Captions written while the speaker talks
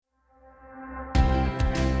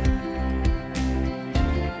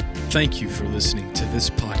Thank you for listening to this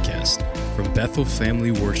podcast from Bethel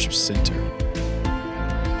Family Worship Center.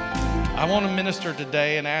 I want to minister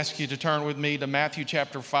today and ask you to turn with me to Matthew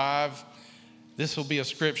chapter 5. This will be a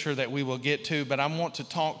scripture that we will get to, but I want to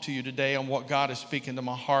talk to you today on what God is speaking to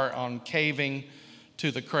my heart on caving to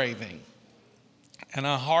the craving. And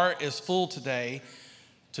our heart is full today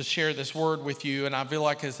to share this word with you, and I feel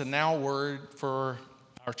like it's a now word for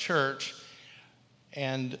our church.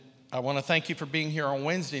 And I want to thank you for being here on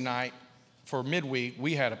Wednesday night for midweek.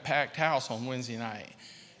 We had a packed house on Wednesday night.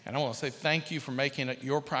 And I want to say thank you for making it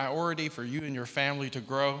your priority for you and your family to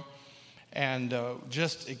grow and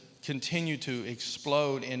just continue to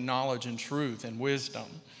explode in knowledge and truth and wisdom.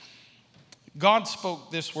 God spoke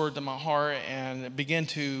this word to my heart and began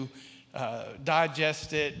to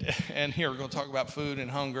digest it. And here we're going to talk about food and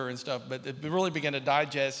hunger and stuff, but it really began to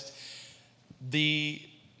digest the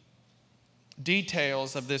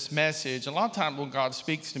details of this message. A lot of times when God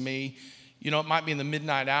speaks to me, it might be in the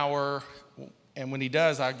midnight hour, and when he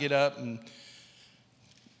does, I get up and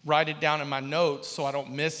write it down in my notes so I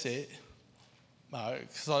don't miss it.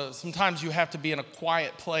 So sometimes you have to be in a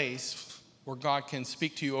quiet place where God can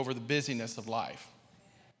speak to you over the busyness of life.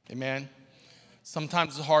 Amen?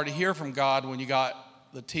 Sometimes it's hard to hear from God when you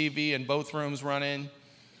got the TV in both rooms running,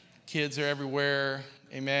 kids are everywhere,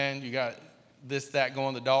 amen? You got this, that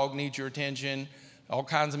going, the dog needs your attention, all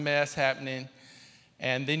kinds of mess happening.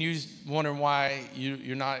 And then you wonder why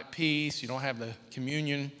you're not at peace, you don't have the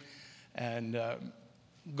communion. And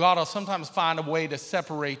God will sometimes find a way to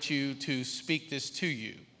separate you to speak this to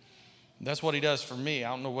you. That's what he does for me.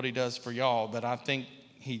 I don't know what he does for y'all, but I think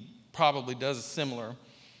he probably does a similar,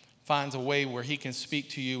 finds a way where he can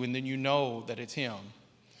speak to you and then you know that it's him.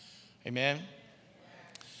 Amen?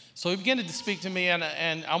 So he began to speak to me, and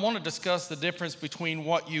I want to discuss the difference between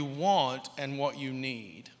what you want and what you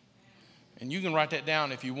need. And you can write that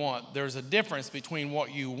down if you want. There's a difference between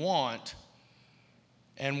what you want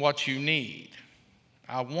and what you need.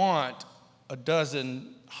 I want a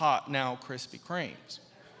dozen hot now Krispy Kremes.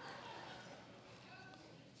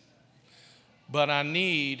 But I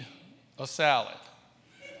need a salad.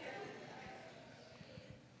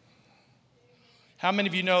 How many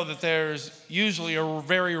of you know that there's usually a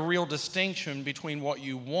very real distinction between what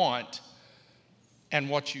you want and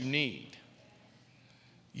what you need?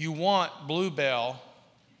 You want Bluebell,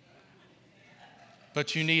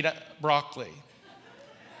 but you need broccoli.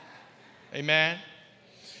 Amen?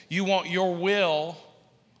 You want your will,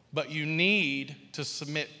 but you need to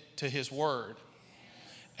submit to his word.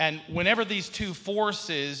 And whenever these two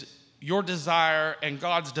forces, your desire and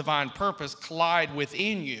God's divine purpose, collide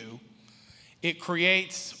within you, it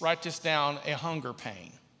creates, write this down, a hunger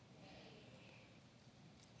pain.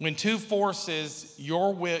 When two forces,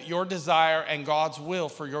 your will, your desire and God's will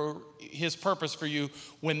for his purpose for you,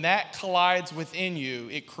 when that collides within you,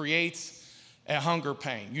 it creates a hunger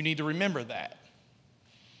pain. You need to remember that.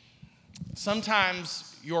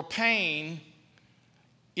 Sometimes your pain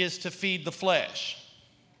is to feed the flesh.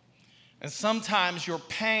 And sometimes your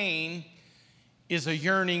pain is a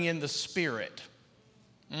yearning in the spirit.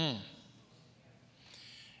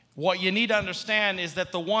 What you need to understand is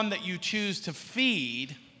that the one that you choose to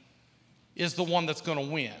feed is the one that's going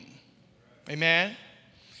to win. Amen?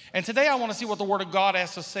 And today I want to see what the Word of God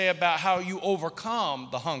has to say about how you overcome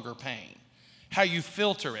the hunger pain, how you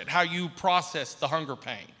filter it, how you process the hunger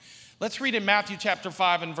pain. Let's read in Matthew chapter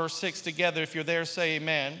 5 and verse 6 together. If you're there, say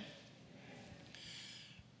amen.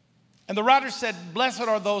 And the writer said, "Blessed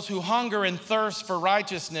are those who hunger and thirst for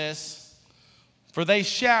righteousness, for they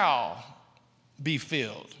shall be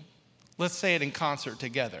filled." Let's say it in concert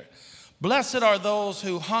together. Blessed are those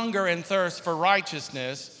who hunger and thirst for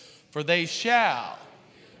righteousness, for they shall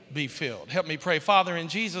be filled. Help me pray. Father, in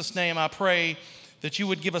Jesus' name, I pray that you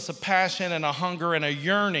would give us a passion and a hunger and a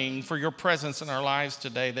yearning for your presence in our lives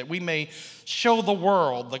today, that we may show the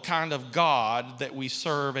world the kind of God that we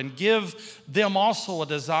serve and give them also a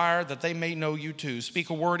desire that they may know you too.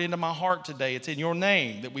 Speak a word into my heart today. It's in your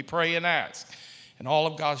name that we pray and ask. And all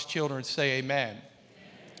of God's children say amen.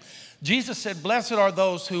 Jesus said, blessed are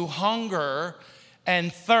those who hunger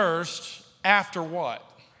and thirst after what?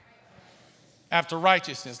 After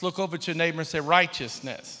righteousness. Look over at your neighbor and say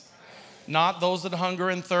righteousness. Not those that hunger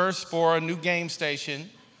and thirst for a new game station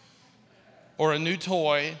or a new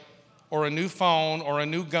toy or a new phone or a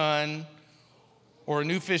new gun or a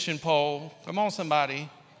new fishing pole. Come on, somebody.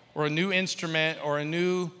 Or a new instrument or a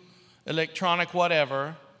new electronic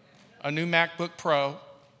whatever. A new MacBook Pro.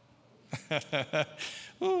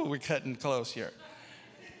 Ooh, we're cutting close here.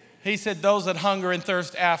 He said those that hunger and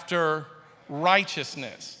thirst after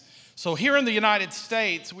righteousness. So here in the United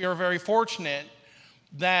States, we are very fortunate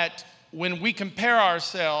that when we compare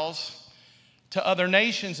ourselves to other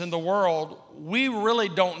nations in the world, we really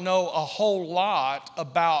don't know a whole lot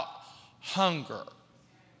about hunger.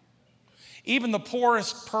 Even the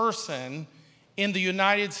poorest person in the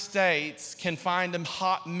United States can find a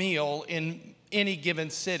hot meal in any given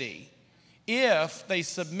city if they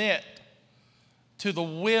submit to the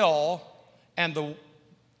will and the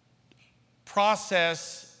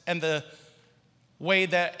process and the way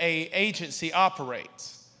that an agency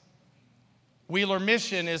operates. Wheeler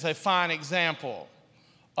Mission is a fine example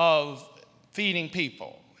of feeding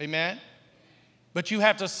people, amen? But you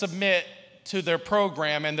have to submit to their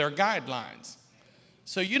program and their guidelines.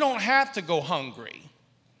 So you don't have to go hungry.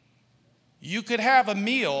 You could have a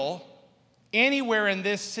meal anywhere in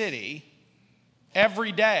this city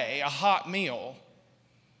every day, a hot meal,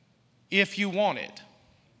 if you want it.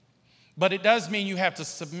 But it does mean you have to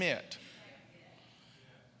submit.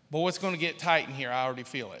 But what's going to get tight in here? I already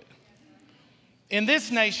feel it. In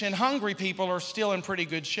this nation, hungry people are still in pretty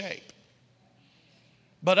good shape.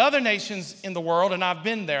 But other nations in the world, and I've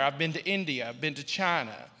been there, I've been to India, I've been to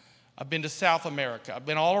China, I've been to South America, I've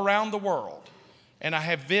been all around the world, and I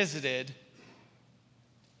have visited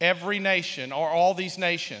every nation or all these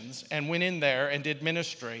nations and went in there and did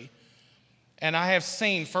ministry. And I have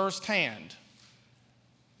seen firsthand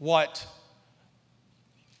what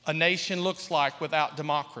a nation looks like without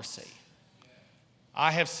democracy.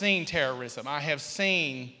 I have seen terrorism. I have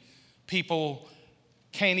seen people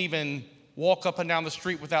can't even walk up and down the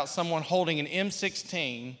street without someone holding an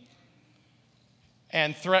M16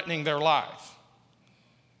 and threatening their life.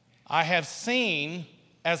 I have seen,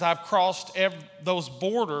 as I've crossed those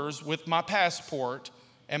borders with my passport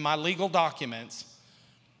and my legal documents,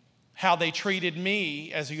 how they treated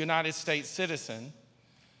me as a United States citizen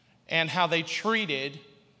and how they treated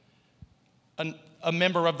a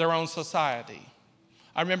member of their own society.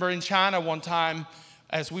 I remember in China one time,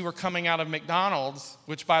 as we were coming out of McDonald's,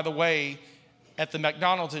 which, by the way, at the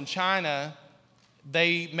McDonald's in China,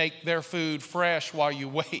 they make their food fresh while you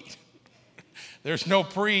wait. There's no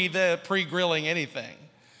pre-grilling anything.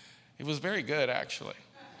 It was very good, actually.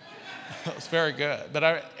 It was very good.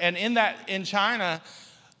 And in China,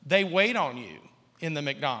 they wait on you in the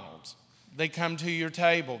McDonald's. They come to your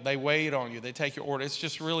table. They wait on you. They take your order. It's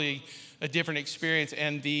just really a different experience,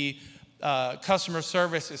 and the customer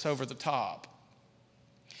service is over the top.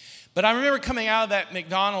 But I remember coming out of that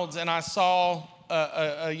McDonald's, and I saw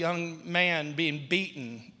a young man being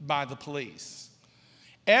beaten by the police.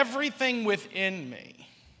 Everything within me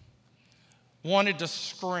wanted to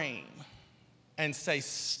scream and say,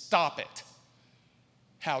 "Stop it.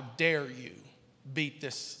 How dare you beat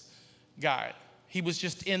this guy?" He was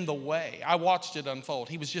just in the way. I watched it unfold.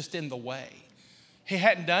 He was just in the way. He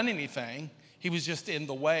hadn't done anything. He was just in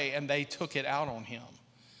the way, and they took it out on him.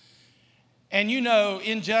 And you know,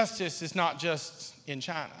 injustice is not just in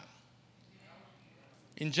China.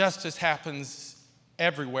 Injustice happens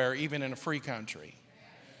everywhere, even in a free country.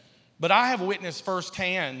 But I have witnessed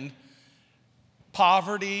firsthand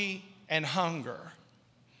poverty and hunger.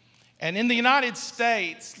 And in the United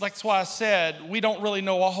States, that's why I said we don't really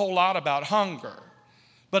know a whole lot about hunger.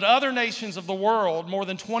 But other nations of the world, more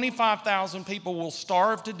than 25,000 people will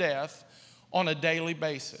starve to death on a daily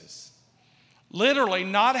basis. Literally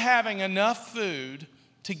not having enough food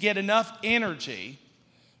to get enough energy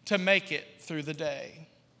to make it through the day.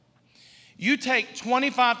 You take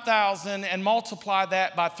 25,000 and multiply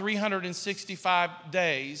that by 365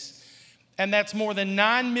 days, and that's more than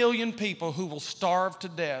 9 million people who will starve to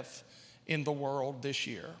death in the world this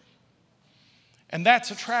year. And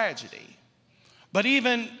that's a tragedy. But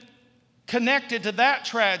even connected to that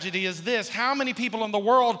tragedy is this: how many people in the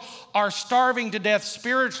world are starving to death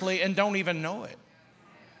spiritually and don't even know it?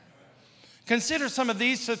 Consider some of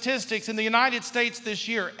these statistics. In the United States this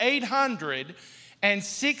year,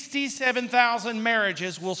 867,000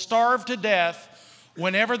 marriages will starve to death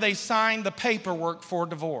whenever they sign the paperwork for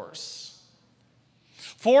divorce.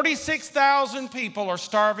 46,000 people are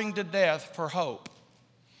starving to death for hope.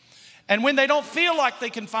 And when they don't feel like they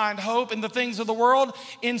can find hope in the things of the world,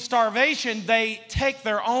 in starvation, they take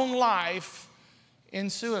their own life in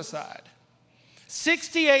suicide.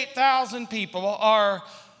 68,000 people are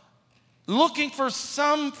looking for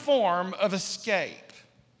some form of escape.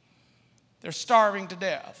 They're starving to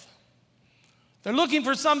death. They're looking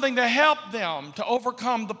for something to help them to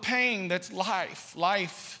overcome the pain that's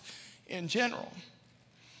life in general.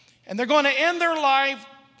 And they're going to end their life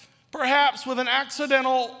perhaps with an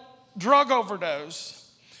accidental drug overdose.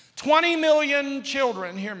 20 million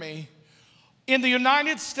children, hear me, in the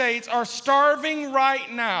United States are starving right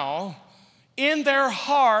now in their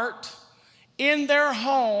heart, in their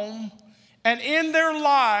home and in their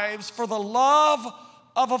lives for the love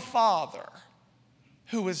of a father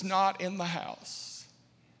who is not in the house.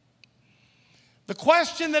 The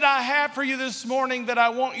question that I have for you this morning that I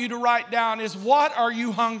want you to write down is, what are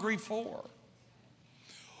you hungry for?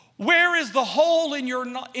 Where is the hole in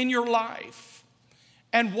your life?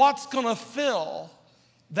 And what's going to fill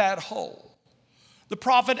that hole? The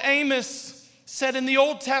prophet Amos said in the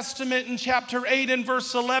Old Testament in chapter 8 and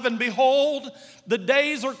verse 11, "Behold, the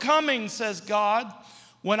days are coming, says God,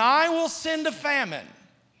 when I will send a famine,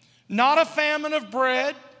 not a famine of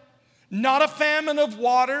bread, not a famine of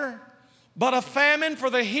water, but a famine for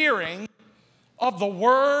the hearing of the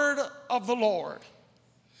word of the Lord."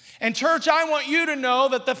 And church, I want you to know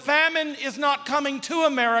that the famine is not coming to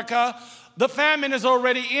America. The famine is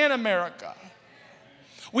already in America.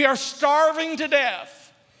 We are starving to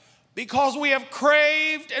death because we have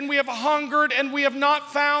craved and we have hungered and we have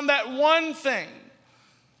not found that one thing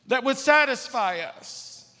that would satisfy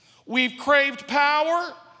us. We've craved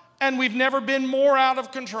power and we've never been more out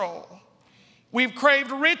of control. We've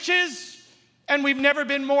craved riches and we've never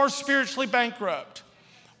been more spiritually bankrupt.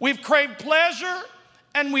 We've craved pleasure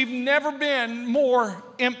and we've never been more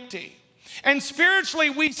empty. And spiritually,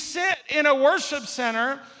 we sit in a worship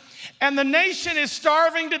center and the nation is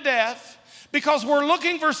starving to death because we're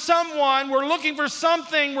looking for someone, we're looking for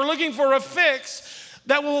something, we're looking for a fix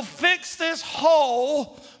that will fix this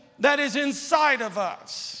hole that is inside of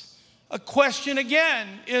us. A question again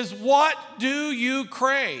is, what do you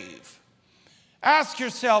crave? Ask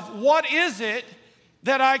yourself, what is it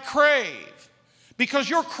that I crave? Because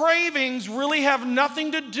your cravings really have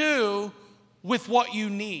nothing to do with what you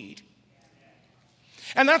need.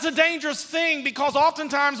 And that's a dangerous thing because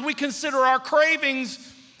oftentimes we consider our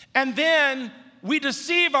cravings and then we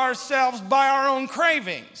deceive ourselves by our own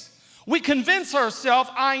cravings. We convince ourselves,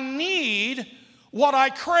 I need what I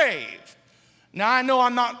crave. Now, I know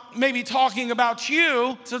I'm not maybe talking about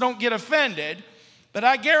you, so don't get offended, but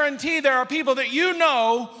I guarantee there are people that you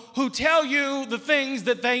know who tell you the things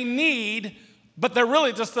that they need, but they're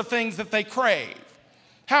really just the things that they crave.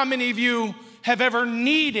 How many of you have ever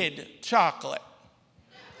needed chocolate?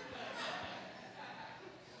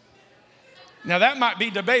 Now, that might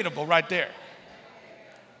be debatable right there.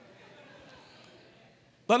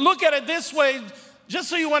 But look at it this way, just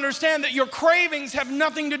so you understand that your cravings have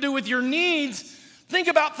nothing to do with your needs. Think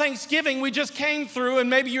about Thanksgiving we just came through, and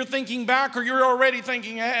maybe you're thinking back or you're already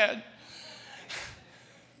thinking ahead.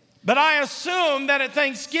 But I assume that at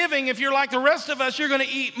Thanksgiving, if you're like the rest of us, you're going to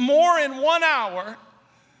eat more in 1 hour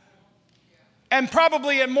and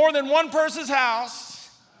probably at more than one person's house,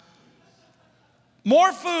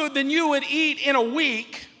 more food than you would eat in a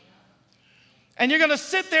week. And you're going to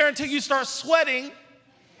sit there until you start sweating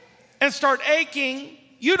and start aching.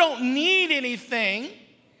 You don't need anything.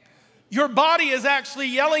 Your body is actually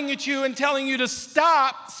yelling at you and telling you to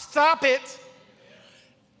stop it.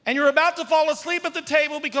 And you're about to fall asleep at the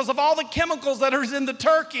table because of all the chemicals that are in the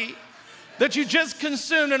turkey that you just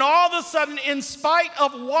consumed. And all of a sudden, in spite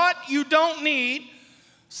of what you don't need,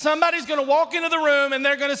 somebody's going to walk into the room and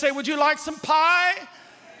they're going to say, "Would you like some pie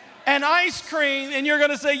and ice cream?" And you're going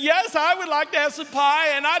to say, "Yes, I would like to have some pie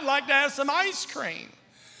and I'd like to have some ice cream."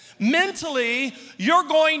 Mentally, you're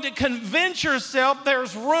going to convince yourself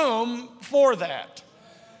there's room for that.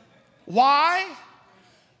 Why?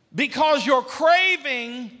 Because your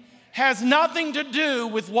craving has nothing to do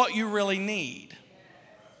with what you really need.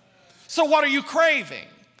 So what are you craving?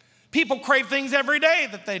 People crave things every day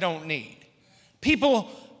that they don't need.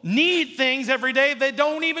 People need things every day they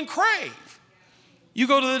don't even crave. You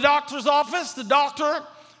go to the doctor's office, the doctor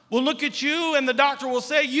will look at you and the doctor will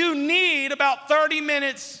say, "You need about 30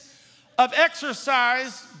 minutes of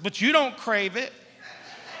exercise," but you don't crave it.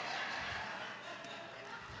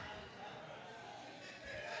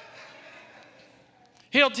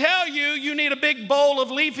 He'll tell you you need a big bowl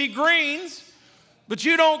of leafy greens, but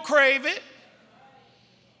you don't crave it.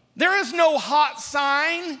 There is no hot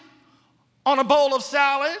sign on a bowl of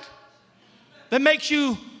salad that makes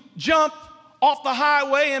you jump off the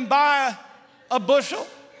highway and buy a bushel.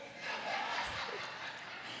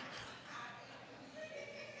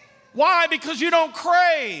 Why? Because you don't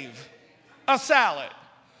crave a salad.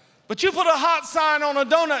 But you put a hot sign on a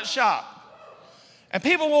donut shop, and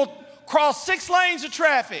people will cross 6 lanes of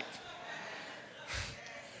traffic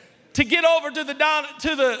to get over to the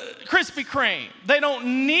Krispy Kreme. They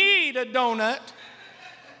don't need a donut,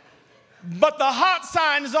 but the hot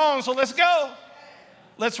sign is on, so let's go.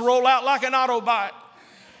 Let's roll out like an Autobot.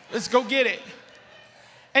 Let's go get it.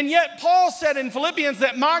 And yet Paul said in Philippians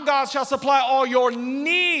that my God shall supply all your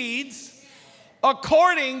needs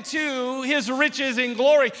according to his riches in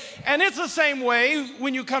glory. And it's the same way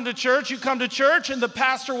when you come to church. You come to church and the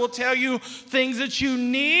pastor will tell you things that you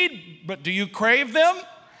need, but do you crave them?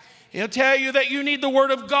 He'll tell you that you need the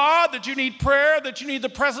word of God, that you need prayer, that you need the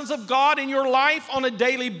presence of God in your life on a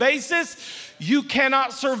daily basis. You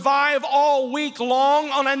cannot survive all week long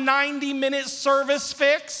on a 90-minute service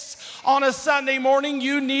fix. On a Sunday morning,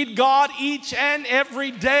 you need God each and every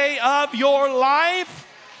day of your life.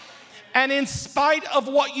 And in spite of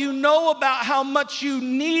what you know about how much you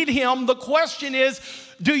need him, the question is,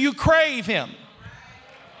 do you crave him?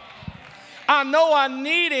 I know I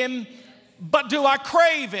need him, but do I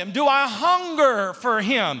crave him? Do I hunger for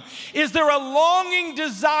him? Is there a longing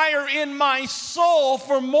desire in my soul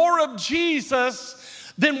for more of Jesus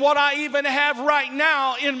than what I even have right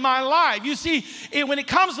now in my life? You see, when it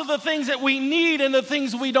comes to the things that we need and the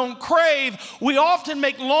things we don't crave, we often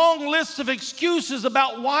make long lists of excuses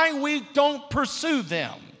about why we don't pursue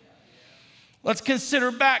them. Let's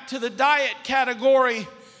consider back to the diet category.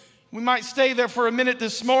 We might stay there for a minute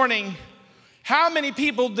this morning. How many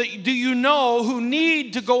people do you know who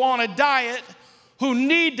need to go on a diet, who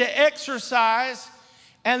need to exercise,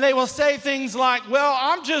 and they will say things like, well,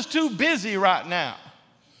 I'm just too busy right now.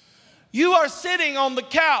 You are sitting on the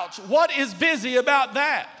couch. What is busy about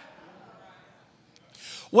that?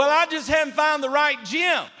 Well, I just haven't found the right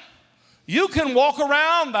gym. You can walk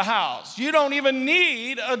around the house. You don't even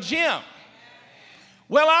need a gym.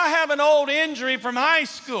 Well, I have an old injury from high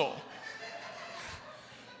school.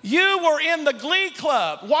 You were in the glee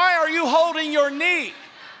club. Why are you holding your knee?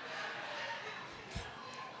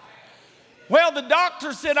 Well, the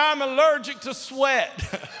doctor said I'm allergic to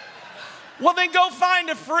sweat. Well, then go find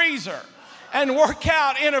a freezer and work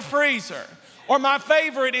out in a freezer. Or my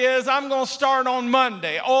favorite is, I'm going to start on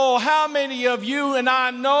Monday. Oh, how many of you and I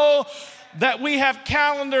know that we have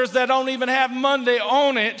calendars that don't even have Monday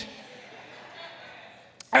on it?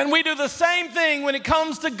 And we do the same thing when it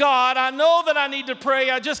comes to God. I know that I need to pray.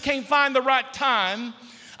 I just can't find the right time.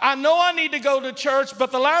 I know I need to go to church,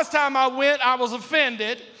 but the last time I went, I was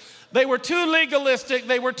offended. They were too legalistic.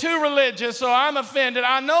 They were too religious, so I'm offended.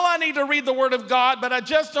 I know I need to read the Word of God, but I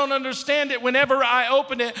just don't understand it whenever I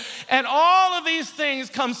open it. And all of these things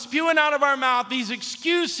come spewing out of our mouth, these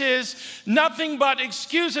excuses, nothing but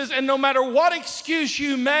excuses. And no matter what excuse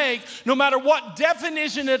you make, no matter what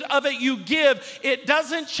definition of it you give, it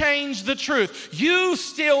doesn't change the truth. You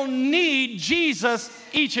still need Jesus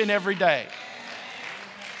each and every day.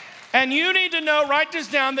 And you need to know, write this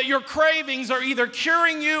down, that your cravings are either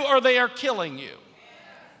curing you or they are killing you.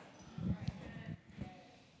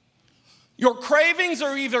 Your cravings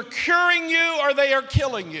are either curing you or they are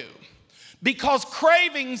killing you. Because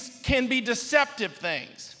cravings can be deceptive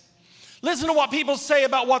things. Listen to what people say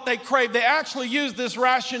about what they crave. They actually use this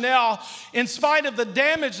rationale in spite of the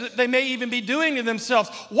damage that they may even be doing to themselves.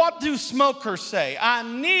 What do smokers say? I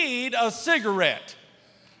need a cigarette.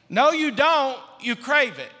 No, you don't. You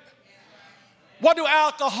crave it. What do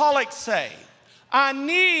alcoholics say? I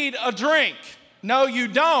need a drink. No, you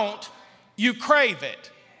don't. You crave it.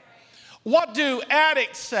 What do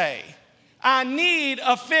addicts say? I need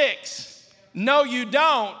a fix. No, you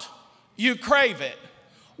don't. You crave it.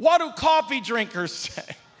 What do coffee drinkers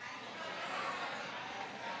say?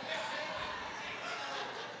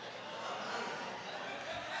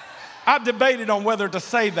 I debated on whether to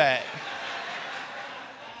say that.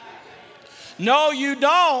 No, you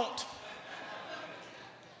don't.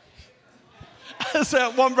 I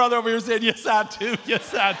said, one brother over here said, yes, I do.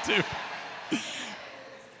 Yes, I do.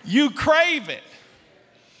 You crave it.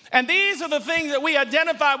 And these are the things that we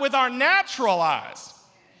identify with our natural eyes.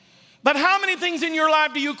 But how many things in your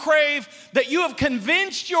life do you crave that you have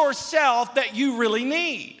convinced yourself that you really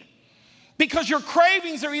need? Because your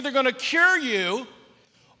cravings are either going to cure you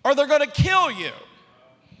or they're going to kill you.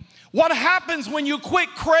 What happens when you quit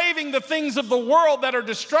craving the things of the world that are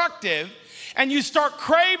destructive and you start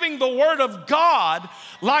craving the Word of God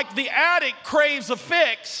like the addict craves a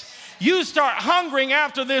fix? You start hungering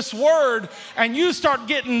after this Word and you start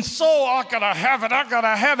getting I gotta have it, I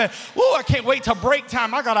gotta have it. Ooh, I can't wait till break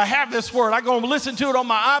time. I gotta have this Word. I'm gonna listen to it on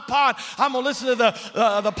my iPod. I'm gonna listen to the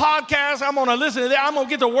podcast. I'm gonna listen to that. I'm gonna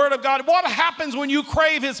get the Word of God. What happens when you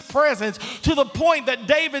crave His presence to the point that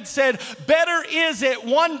David said, better is it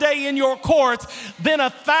one day in your courts than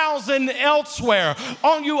 1,000 elsewhere?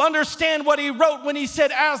 You understand what he wrote when he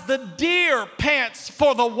said, as the deer pants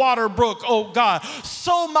for the water brook, oh God,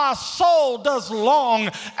 so my soul does long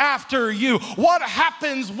after you. What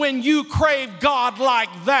happens when you crave God like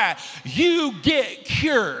that? You get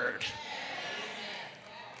cured.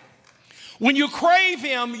 When you crave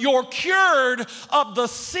him, you're cured of the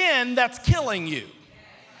sin that's killing you.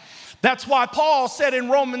 That's why Paul said in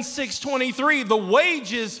Romans 6:23, the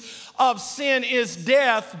wages of sin is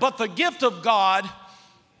death, but the gift of God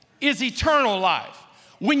is eternal life.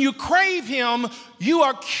 When you crave him, you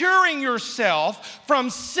are curing yourself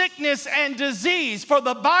from sickness and disease. For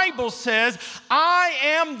the Bible says, I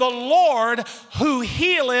am the Lord who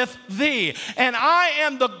healeth thee. And I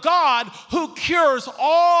am the God who cures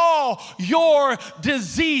all your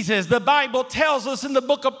diseases. The Bible tells us in the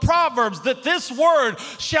book of Proverbs that this word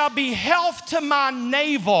shall be health to my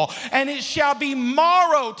navel, and it shall be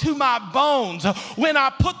marrow to my bones. When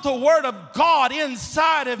I put the word of God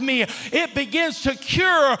inside of me, it begins to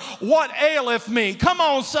cure what aileth me. Come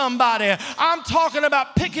on, somebody. I'm talking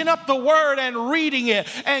about picking up the word and reading it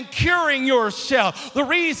and curing yourself. The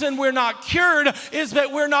reason we're not cured is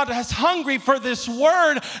that we're not as hungry for this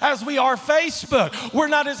word as we are Facebook. We're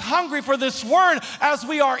not as hungry for this word as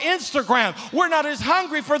we are Instagram. We're not as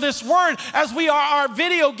hungry for this word as we are our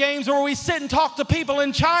video games where we sit and talk to people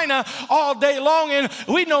in China all day long, and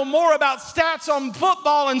we know more about stats on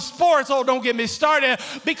football and sports. Oh, don't get me started,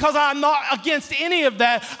 because I'm not against any of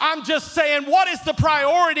that. I'm just saying, what is the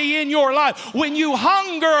priority in your life? When you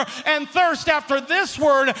hunger and thirst after this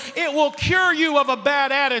word, it will cure you of a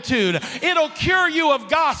bad attitude. It'll cure you of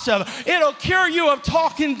gossip. It'll cure you of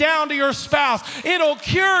talking down to your spouse. It'll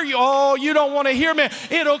cure you. Oh, you don't want to hear me.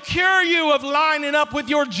 It'll cure you of lining up with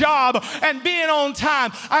your job and being on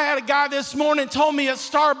time. I had a guy this morning told me at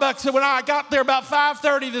Starbucks that when I got there about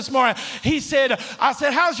 5:30 this morning, I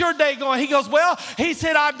said, how's your day going? He goes, well, he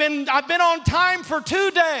said, I've been on time for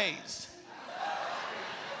 2 days.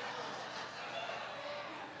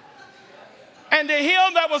 And to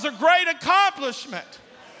him, that was a great accomplishment.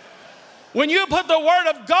 When you put the word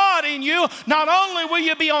of God in you, not only will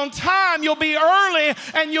you be on time, you'll be early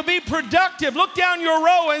and you'll be productive. Look down your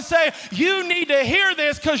row and say, you need to hear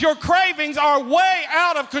this because your cravings are way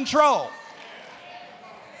out of control.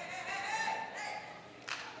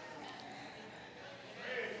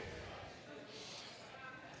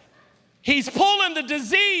 He's pulling the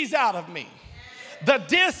disease out of me, the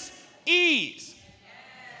dis-ease.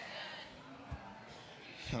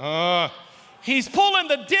 He's pulling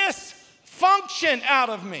the dysfunction out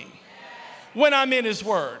of me when I'm in his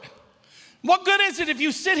word. What good is it if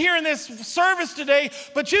you sit here in this service today,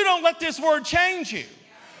 but you don't let this word change you?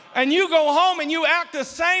 And you go home and you act the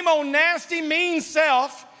same old nasty, mean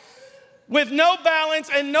self with no balance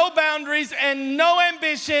and no boundaries and no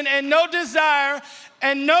ambition and no desire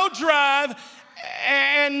and no drive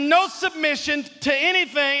and no submission to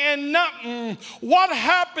anything and nothing. What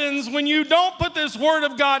happens when you don't put this word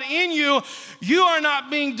of God in you? You are not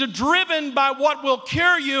being driven by what will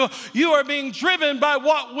cure you. You are being driven by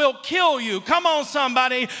what will kill you. Come on,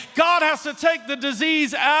 somebody. God has to take the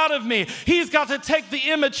disease out of me. He's got to take the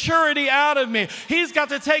immaturity out of me. He's got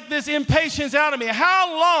to take this impatience out of me.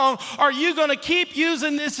 How long are you going to keep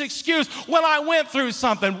using this excuse? Well, I went through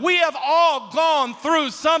something. We have all gone through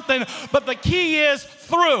something, but the key is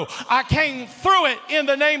through. I came through it in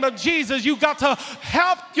the name of Jesus. You got to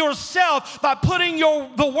help yourself by putting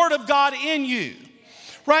the word of God in you.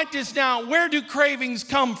 Write this down. Where do cravings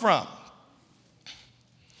come from?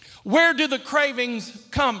 Where do the cravings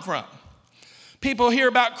come from? People hear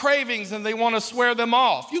about cravings and they want to swear them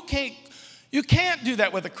off. You can't do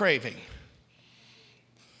that with a craving.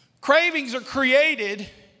 Cravings are created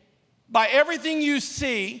by everything you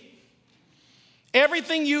see,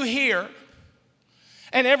 everything you hear,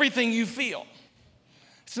 and everything you feel.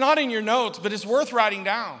 It's not in your notes, but it's worth writing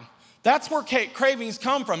down. That's where cravings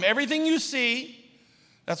come from. Everything you see,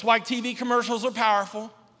 that's why TV commercials are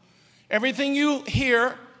powerful. Everything you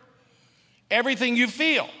hear, everything you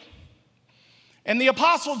feel. And the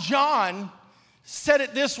Apostle John said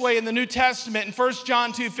it this way in the New Testament in 1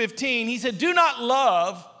 John 2:15. He said, do not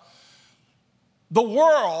love the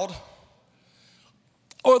world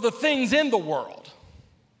or the things in the world.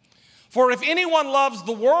 For if anyone loves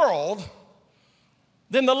the world,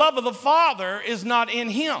 then the love of the Father is not in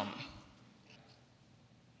him.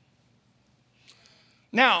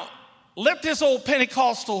 Now, let this young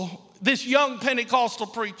Pentecostal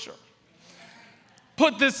preacher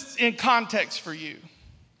put this in context for you.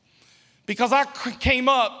 Because I came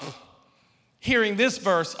up hearing this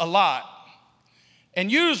verse a lot.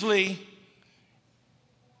 And usually,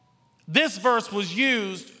 this verse was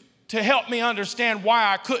used to help me understand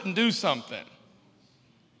why I couldn't do something.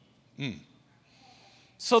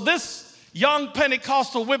 So this young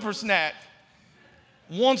Pentecostal whippersnapper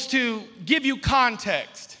wants to give you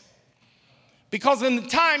context. Because in the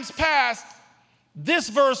times past, this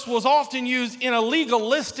verse was often used in a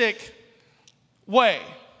legalistic way.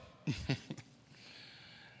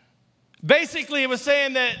 Basically, it was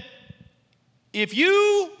saying that if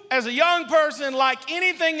you, as a young person, like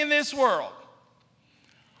anything in this world,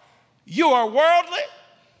 you are worldly,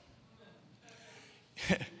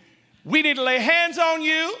 we need to lay hands on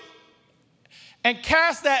you and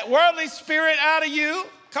cast that worldly spirit out of you.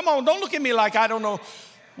 Come on, don't look at me like I don't know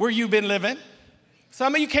where you've been living.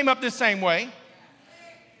 Some of you came up the same way.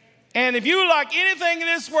 And if you like anything in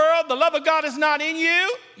this world, the love of God is not in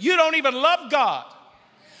you, you don't even love God.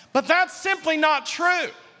 But that's simply not true.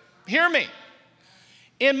 Hear me.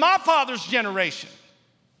 In my father's generation,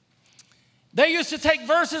 they used to take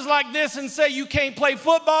verses like this and say, you can't play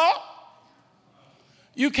football,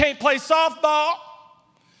 you can't play softball,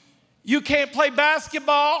 you can't play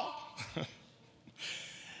basketball,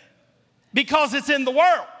 because it's in the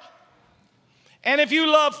world. And if you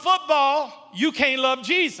love football, you can't love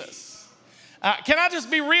Jesus. Can I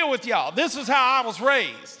just be real with y'all? This is how I was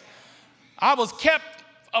raised. I was kept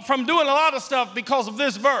from doing a lot of stuff because of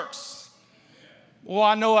this verse. Well,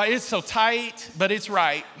 I know it's so tight, but it's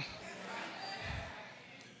right.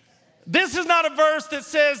 This is not a verse that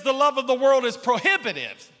says the love of the world is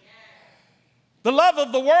prohibitive. The love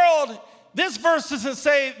of the world, this verse doesn't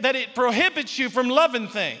say that it prohibits you from loving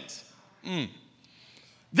things.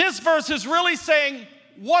 This verse is really saying,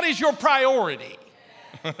 what is your priority?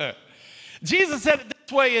 Jesus said it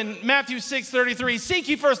this way in Matthew 6:33, seek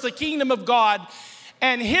ye first the kingdom of God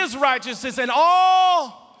and his righteousness, and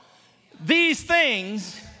all these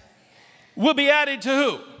things will be added to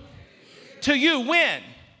who? To you. When?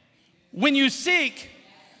 When you seek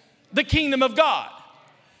the kingdom of God.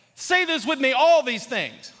 Say this with me, all these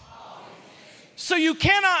things. So you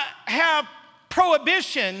cannot have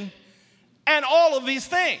prohibition and all of these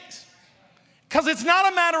things. Because it's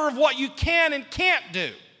not a matter of what you can and can't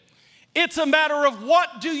do. It's a matter of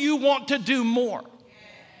what do you want to do more.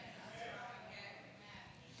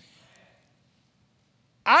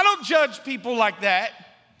 I don't judge people like that,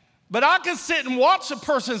 but I can sit and watch a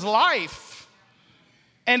person's life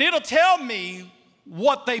and it'll tell me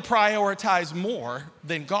what they prioritize more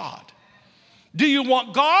than God. Do you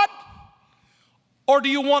want God or do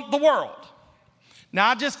you want the world? Now,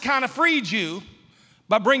 I just kind of freed you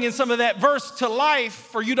by bringing some of that verse to life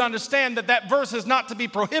for you to understand that that verse is not to be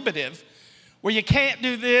prohibitive, where you can't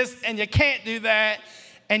do this and you can't do that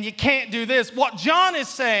and you can't do this. What John is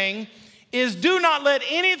saying is do not let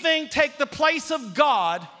anything take the place of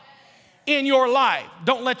God in your life.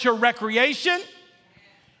 Don't let your recreation,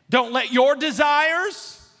 don't let your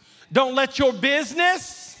desires, don't let your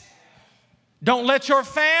business, don't let your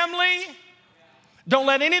family, don't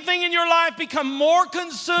let anything in your life become more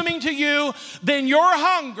consuming to you than your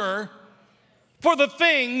hunger for the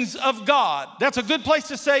things of God. That's a good place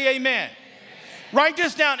to say amen. Write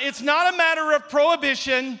this down. It's not a matter of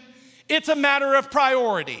prohibition, it's a matter of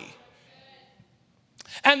priority.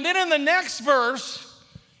 And then in the next verse,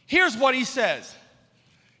 here's what he says.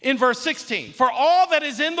 In verse 16, for all that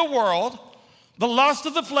is in the world, the lust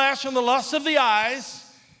of the flesh and the lust of the eyes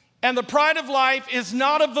and the pride of life is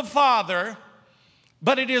not of the Father,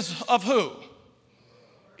 but it is of who?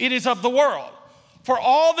 It is of the world. For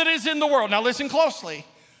all that is in the world. Now listen closely.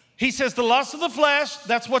 He says the lust of the flesh,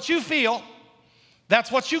 that's what you feel.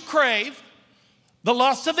 That's what you crave. The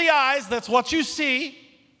lust of the eyes, that's what you see.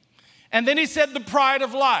 And then he said the pride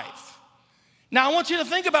of life. Now I want you to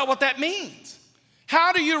think about what that means.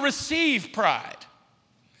 How do you receive pride?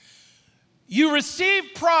 You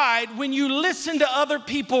receive pride when you listen to other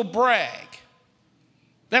people brag.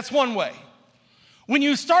 That's one way. When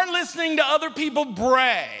you start listening to other people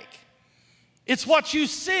brag, it's what you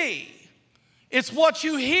see, it's what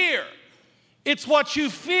you hear, it's what you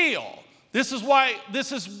feel. This is why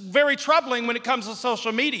this is very troubling when it comes to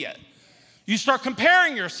social media. You start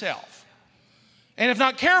comparing yourself. And if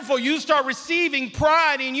not careful, you start receiving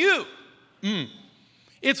pride in you.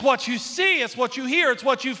 It's what you see, it's what you hear, it's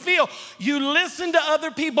what you feel. You listen to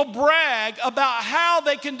other people brag about how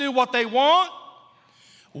they can do what they want,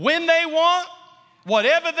 when they want,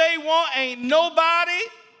 whatever they want. Ain't nobody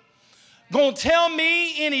gonna tell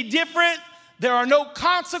me any different. There are no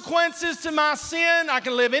consequences to my sin. I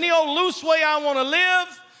can live any old loose way I want to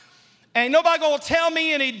live. Ain't nobody gonna tell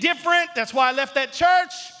me any different. That's why I left that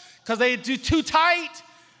church, because they do too tight,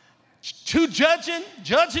 too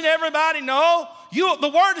judging everybody. No,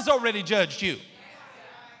 the word has already judged you.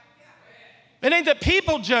 It ain't that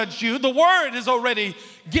people judge you. The word has already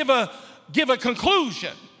give a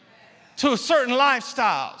conclusion to certain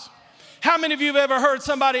lifestyles. How many of you have ever heard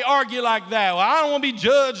somebody argue like that? Well, I don't want to be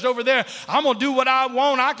judged over there. I'm going to do what I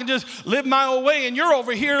want. I can just live my own way. And you're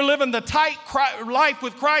over here living the tight life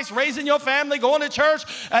with Christ, raising your family, going to church,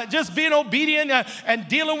 just being obedient and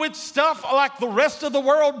dealing with stuff like the rest of the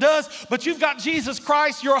world does. But you've got Jesus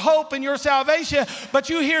Christ, your hope and your salvation. But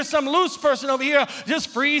you hear some loose person over here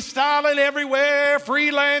just freestyling everywhere,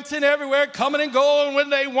 freelancing everywhere, coming and going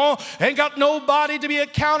when they want. Ain't got nobody to be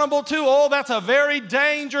accountable to. Oh, that's a very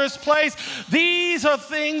dangerous place. These are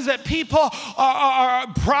things that people are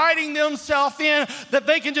priding themselves in, that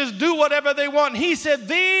they can just do whatever they want. He said,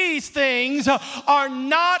 these things are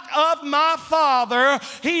not of my Father.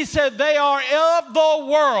 He said, they are of the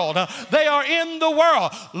world. They are in the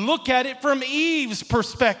world. Look at it from Eve's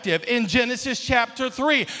perspective in Genesis chapter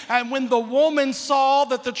 3. And when the woman saw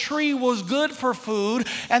that the tree was good for food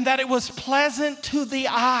and that it was pleasant to the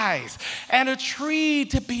eyes and a tree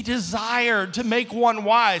to be desired to make one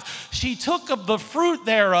wise, she took of the fruit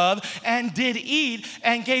thereof and did eat,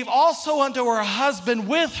 and gave also unto her husband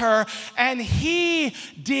with her, and he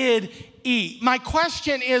did eat. My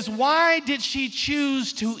question is, why did she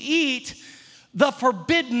choose to eat the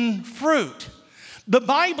forbidden fruit? The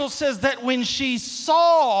Bible says that when she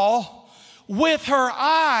saw with her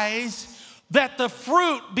eyes that the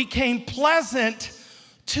fruit became pleasant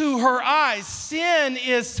to her eyes. Sin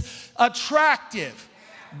is attractive.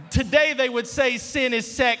 Today they would say sin is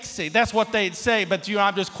sexy. That's what they'd say, but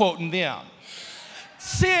I'm just quoting them.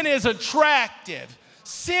 Sin is attractive.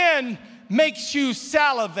 Sin makes you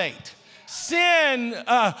salivate. Sin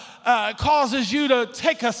causes you to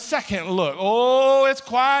take a second look. Oh, it's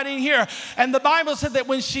quiet in here. And the Bible said that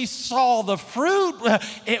when she saw the fruit,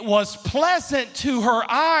 it was pleasant to her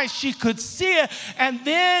eyes. She could see it. And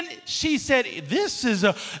then she said,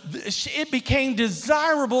 it became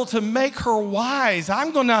desirable to make her wise.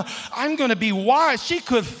 I'm gonna be wise. She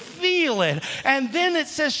could feel it. And then it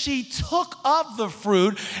says she took of the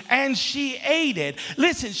fruit and she ate it.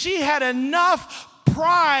 Listen, she had enough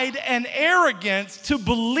pride and arrogance to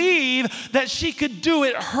believe that she could do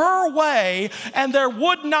it her way and there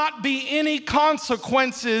would not be any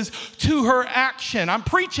consequences to her action. I'm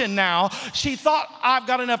preaching now. She thought, I've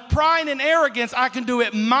got enough pride and arrogance, I can do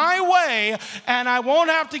it my way and I won't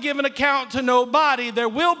have to give an account to nobody. There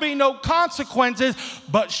will be no consequences.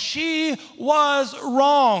 But she was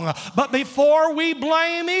wrong. But before we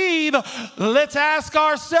blame Eve, let's ask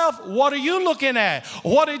ourselves, what are you looking at?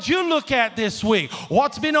 What did you look at this week?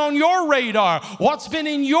 What's been on your radar? What's been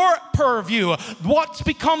in your purview? What's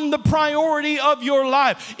become the priority of your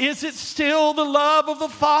life? Is it still the love of the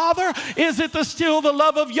Father? Is it still the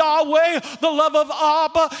love of Yahweh, the love of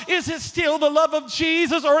Abba? Is it still the love of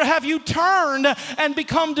Jesus? Or have you turned and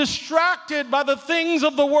become distracted by the things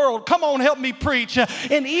of the world? Come on, help me preach.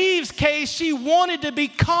 In Eve's case, she wanted to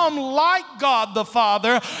become like God the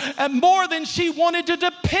Father, and more than she wanted to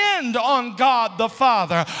depend on God the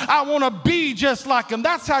Father. I want to be just like him.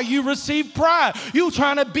 That's how you receive pride. You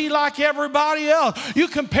trying to be like everybody else. You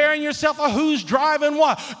comparing yourself on who's driving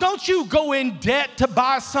what. Don't you go in debt to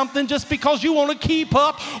buy something just because you want to keep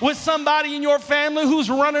up with somebody in your family who's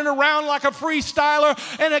running around like a freestyler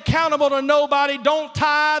and accountable to nobody. Don't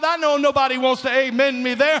tithe. I know nobody wants to amen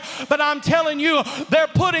me there, but I'm telling you, they're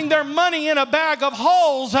putting their money in a bag of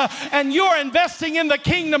holes and you're investing in the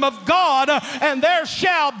kingdom of God, and there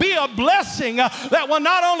shall be a blessing that will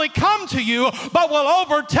not only come to you but will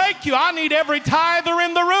overtake you. I need every tither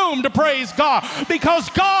in the room to praise God, because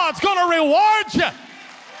God's going to reward you.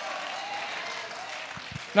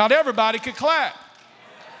 Not everybody could clap.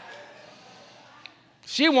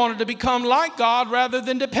 She wanted to become like God rather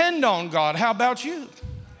than depend on God. How about you?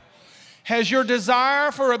 Has your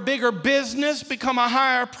desire for a bigger business become a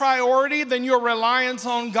higher priority than your reliance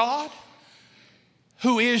on God,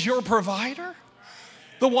 who is your provider,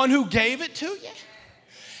 the one who gave it to you?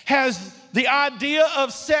 Has the idea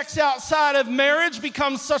of sex outside of marriage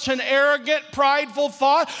become such an arrogant, prideful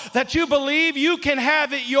thought that you believe you can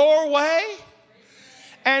have it your way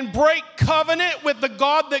and break covenant with the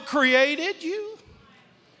God that created you?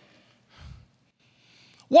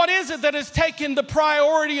 What is it that has taken the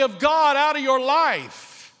priority of God out of your life?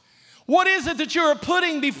 What is it that you're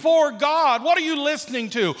putting before God? What are you listening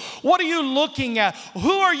to? What are you looking at?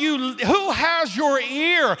 Who has your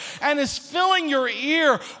ear and is filling your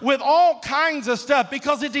ear with all kinds of stuff?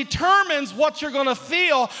 Because it determines what you're going to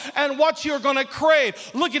feel and what you're going to crave.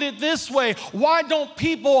 Look at it this way. Why don't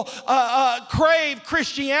people crave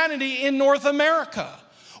Christianity in North America?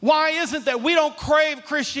 Why isn't that we don't crave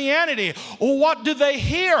Christianity? What do they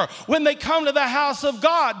hear when they come to the house of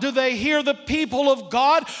God? Do they hear the people of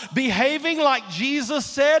God behaving like Jesus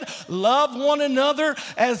said, love one another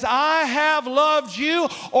as I have loved you?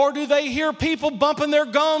 Or do they hear people bumping their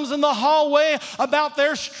gums in the hallway about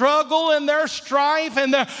their struggle and their strife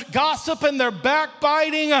and their gossip and their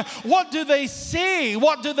backbiting? What do they see?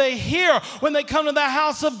 What do they hear when they come to the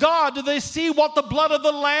house of God? Do they see what the blood of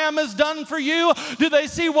the Lamb has done for you? Do they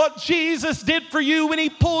see what Jesus did for you when he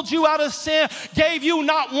pulled you out of sin, gave you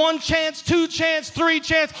not one chance, two chance, three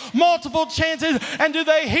chance, multiple chances? And do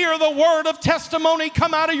they hear the word of testimony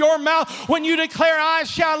come out of your mouth when you declare, I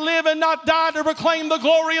shall live and not die to proclaim the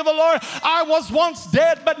glory of the Lord? I was once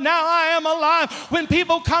dead, but now I am alive. When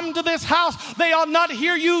people come to this house, they ought not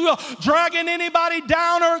hear you dragging anybody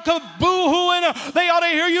down or boo-hooing. They ought to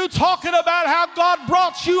hear you talking about how God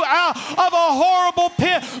brought you out of a horrible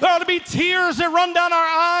pit. There ought to be tears that run down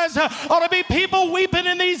our eyes. There ought to be people weeping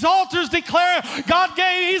in these altars declaring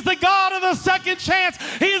He's the God of the second chance.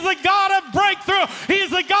 He's the God of breakthrough.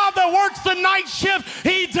 He's the God that works the night shift.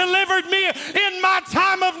 He delivered me in my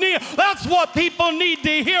time of need. That's what people need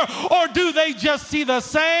to hear. Or do they just see the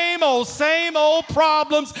same old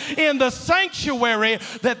problems in the sanctuary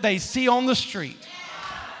that they see on the street?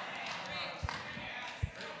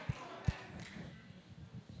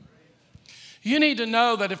 You need to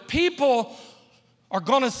know that if people are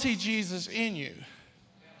going to see Jesus in you,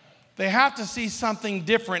 they have to see something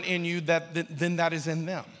different in you than that is in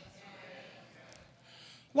them.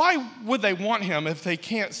 Why would they want him if they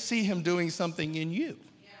can't see him doing something in you?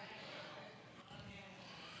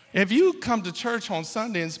 If you come to church on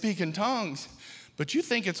Sunday and speak in tongues, but you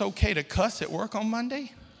think it's okay to cuss at work on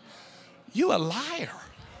Monday, you a liar.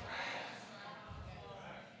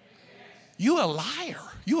 You a liar.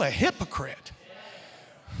 You a hypocrite.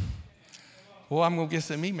 Well, I'm going to get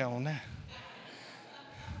some email on that.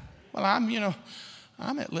 Well,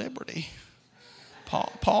 I'm at liberty.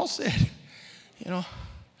 Paul said, I'm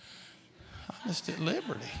just at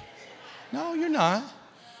liberty. No, you're not.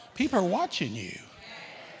 People are watching you.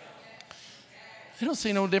 They don't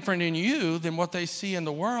see no different in you than what they see in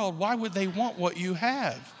the world. Why would they want what you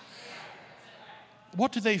have?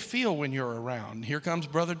 What do they feel when you're around? Here comes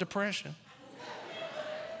brother depression.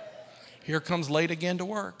 Here comes late again to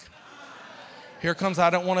work. Here comes I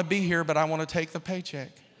don't want to be here, but I want to take the paycheck.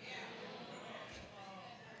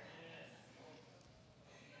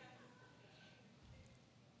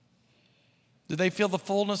 Do they feel the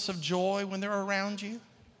fullness of joy when they're around you?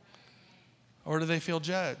 Or do they feel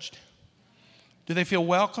judged? Do they feel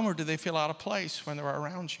welcome or do they feel out of place when they're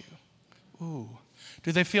around you? Ooh.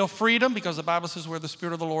 Do they feel freedom? Because the Bible says where the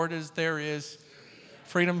Spirit of the Lord is, there is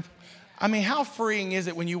freedom. I mean, how freeing is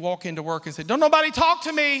it when you walk into work and say, don't nobody talk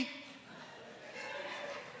to me?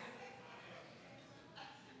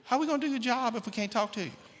 How are we going to do your job if we can't talk to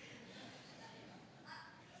you?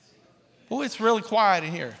 Well, it's really quiet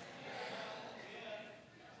in here.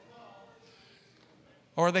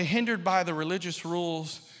 Or are they hindered by the religious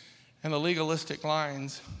rules and the legalistic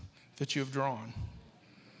lines that you have drawn?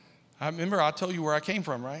 I remember I told you where I came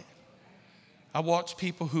from, right? I watched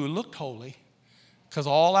people who looked holy because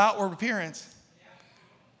all outward appearance.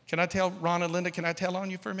 Can I tell Ron and Linda, can I tell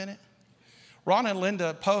on you for a minute? Ron and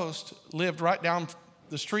Linda Post lived right down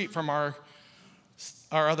the street from our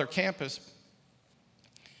other campus.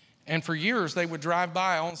 And for years, they would drive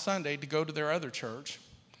by on Sunday to go to their other church.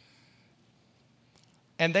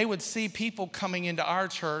 And they would see people coming into our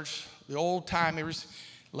church, the old timers,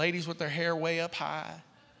 ladies with their hair way up high,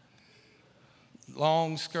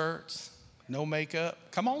 long skirts, no makeup.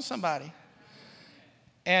 Come on, somebody.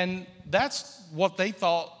 And that's what they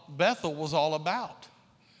thought Bethel was all about.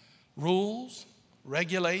 Rules,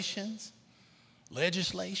 regulations,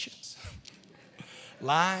 legislations,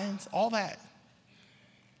 lines, all that.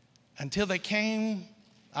 Until they came,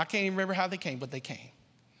 I can't even remember how they came, but they came.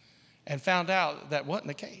 And found out that wasn't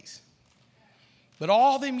the case. But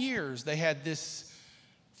all them years, they had this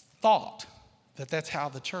thought that that's how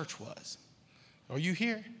the church was. Are you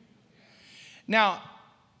here? Now,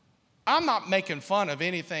 I'm not making fun of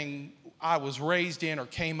anything I was raised in or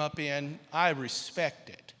came up in. I respect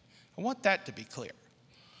it. I want that to be clear.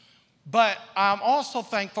 But I'm also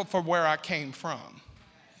thankful for where I came from.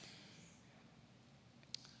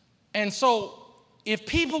 And so if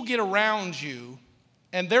people get around you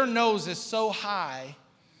and their nose is so high,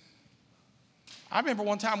 I remember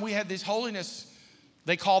one time we had this holiness,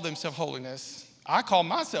 they call themselves holiness. I call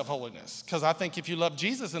myself holiness because I think if you love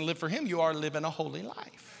Jesus and live for him, you are living a holy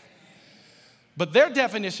life. But their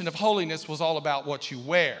definition of holiness was all about what you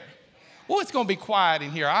wear. Oh, it's going to be quiet in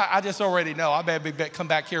here. I just already know. I better come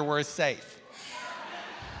back here where it's safe.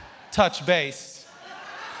 Touch base.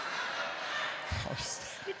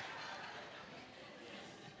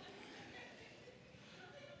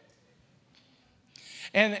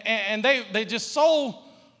 And they just so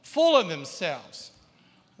full of themselves.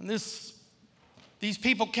 And these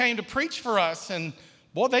people came to preach for us, and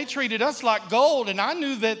boy, they treated us like gold. And I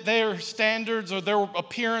knew that their standards or their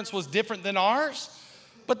appearance was different than ours,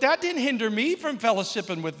 but that didn't hinder me from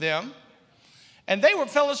fellowshipping with them. And they were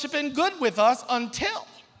fellowshipping good with us until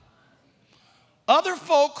other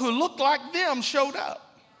folk who looked like them showed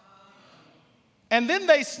up. And then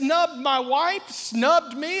they snubbed my wife,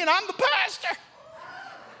 snubbed me, and I'm the pastor.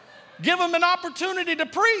 Give them an opportunity to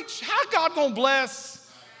preach. How God gonna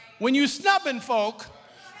bless when you snubbing folk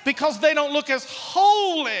because they don't look as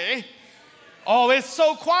holy? Oh, it's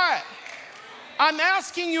so quiet. I'm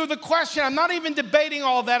asking you the question. I'm not even debating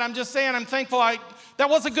all that. I'm just saying I'm thankful that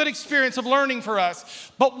was a good experience of learning for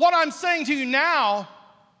us. But what I'm saying to you now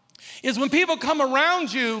is when people come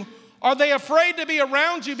around you, are they afraid to be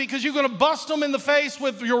around you because you're gonna bust them in the face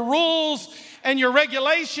with your rules and your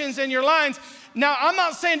regulations and your lines? Now, I'm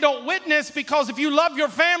not saying don't witness, because if you love your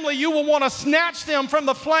family, you will want to snatch them from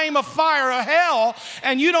the flame of fire of hell,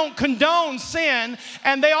 and you don't condone sin,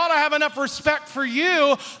 and they ought to have enough respect for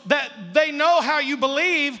you that they know how you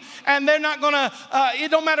believe, and they're not going to, it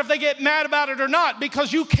don't matter if they get mad about it or not,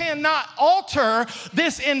 because you cannot alter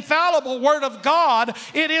this infallible word of God.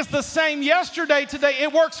 It is the same yesterday, today.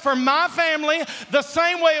 It works for my family the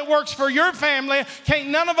same way it works for your family. Can't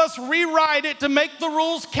none of us rewrite it to make the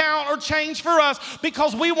rules count or change for us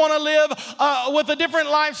because we want to live with a different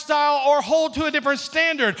lifestyle or hold to a different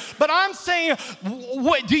standard. But I'm saying,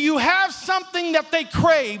 do you have something that they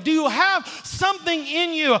crave? Do you have something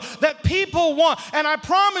in you that people want? And I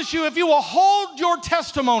promise you, if you will hold your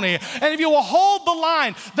testimony and if you will hold the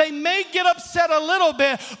line, they may get upset a little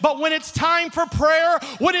bit, but when it's time for prayer,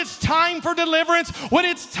 when it's time for deliverance, when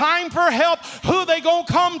it's time for help, who they gonna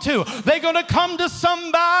come to? They gonna come to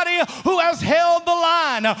somebody who has held the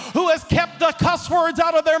line, who has kept the cuss words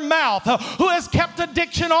out of their mouth, who has kept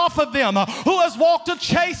addiction off of them, who has walked a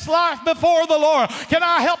chaste life before the Lord. Can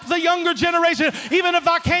I help the younger generation? Even if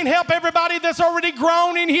I can't help everybody that's already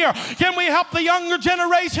grown in here, can we help the younger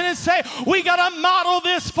generation and say, we got to model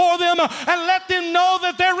this for them and let them know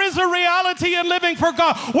that there is a reality in living for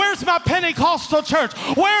God? Where's my Pentecostal church?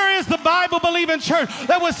 Where is the Bible-believing church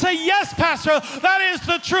that would say, yes, Pastor, that is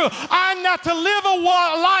the truth. I'm not to live a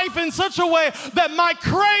life in such a way that my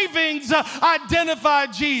cravings identify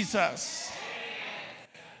Jesus.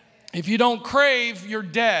 If you don't crave, you're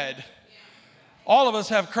dead. All of us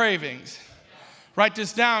have cravings. Write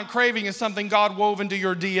this down. Craving is something God wove into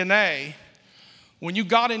your DNA. When you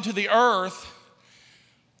got into the earth,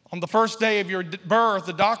 on the first day of your birth,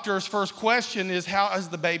 the doctor's first question is, how is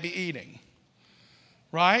the baby eating?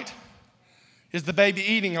 Right? Is the baby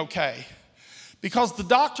eating okay? Because the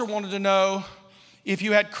doctor wanted to know if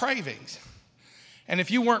you had cravings. And if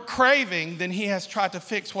you weren't craving, then he has tried to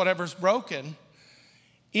fix whatever's broken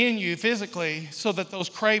in you physically so that those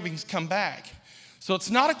cravings come back. So it's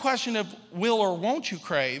not a question of will or won't you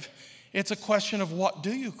crave. It's a question of what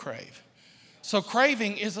do you crave. So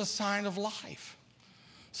craving is a sign of life.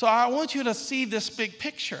 So I want you to see this big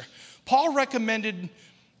picture. Paul recommended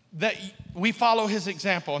that we follow his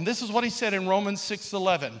example. And this is what he said in Romans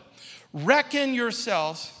 6:11. Reckon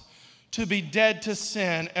yourselves to be dead to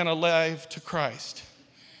sin and alive to Christ.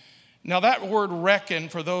 Now that word reckon,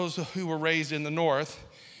 for those who were raised in the North,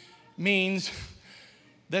 means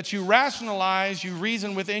that you rationalize, you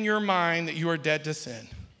reason within your mind that you are dead to sin.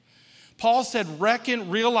 Paul said, reckon,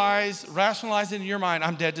 realize, rationalize in your mind,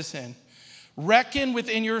 I'm dead to sin. Reckon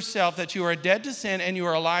within yourself that you are dead to sin and you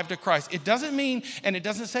are alive to Christ. It doesn't mean, and it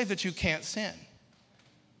doesn't say that you can't sin.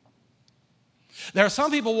 There are some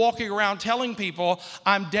people walking around telling people,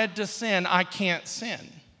 I'm dead to sin, I can't sin.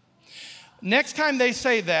 Next time they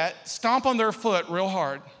say that, stomp on their foot real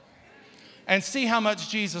hard and see how much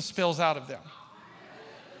Jesus spills out of them.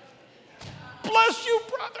 Bless you,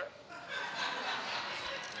 brother.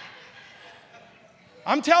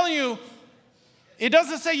 I'm telling you, it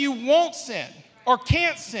doesn't say you won't sin or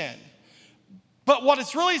can't sin. But what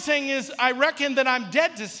it's really saying is, I reckon that I'm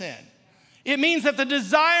dead to sin. It means that the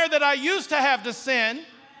desire that I used to have to sin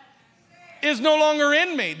is no longer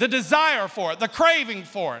in me. The desire for it, the craving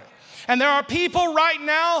for it. And there are people right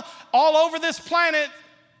now all over this planet,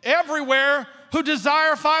 everywhere, who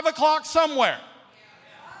desire 5 o'clock somewhere.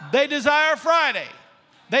 They desire Friday.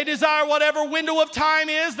 They desire whatever window of time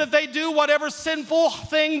is that they do, whatever sinful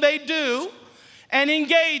thing they do. and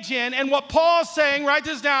engage in. And what Paul's saying, write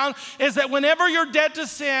this down, is that whenever you're dead to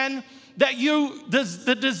sin, that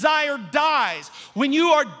the desire dies. When you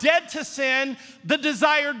are dead to sin, the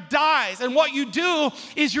desire dies. And what you do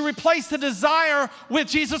is you replace the desire with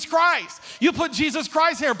Jesus Christ. You put Jesus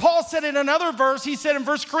Christ here. Paul said in another verse, he said in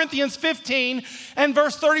 1 Corinthians 15 and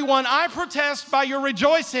verse 31, I protest by your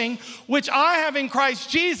rejoicing, which I have in Christ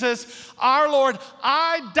Jesus, our Lord,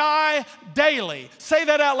 I die daily. Say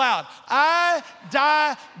that out loud. I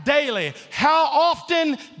die daily. How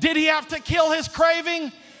often did he have to kill his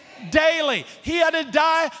craving? Daily. He had to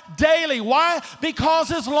die daily. Why?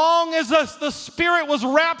 Because as long as the Spirit was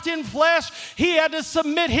wrapped in flesh, he had to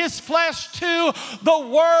submit his flesh to the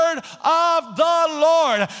word of the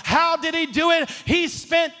Lord. How did he do it? He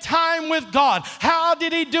spent time with God. How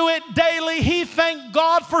did he do it? Daily, he thanked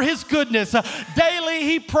God for his goodness. Daily,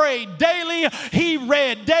 he prayed. Daily, he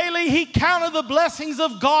read. Daily, he counted the blessings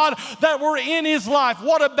of God that were in his life.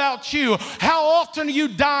 What about you? How often are you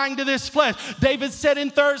dying to this flesh? David said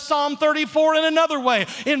in Psalm 34 in another way,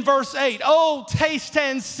 in verse 8, oh, taste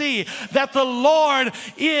and see that the Lord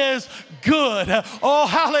is good. Oh,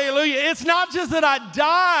 hallelujah. It's not just that I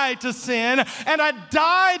die to sin and I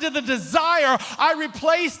die to the desire. I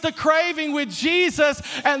replace the craving with Jesus,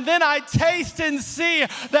 and then I taste and see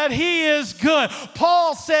that he is good.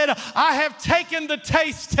 Paul said, I have taken the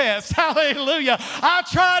taste test. Hallelujah. I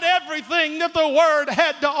tried everything that the word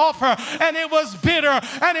had to offer, and it was bitter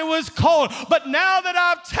and it was cold. But now that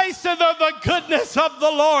I've tasted the goodness of the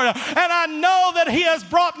Lord, and I know that he has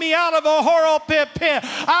brought me out of a horrible pit,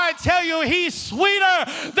 I tell you, he's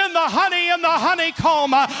sweeter than the honey and the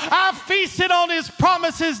honeycomb. I've feasted on his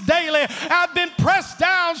promises daily. I've been pressed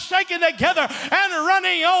down, shaken together, and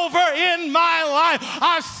running over in my life.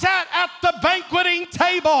 I've sat at the banqueting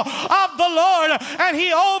table of the Lord, and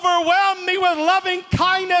he overwhelmed me with loving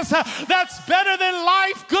kindness that's better than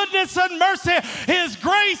life, goodness, and mercy, his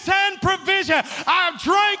grace and provision. I've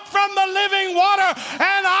drank from the living water,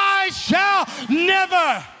 and I shall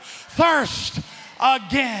never thirst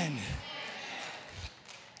again.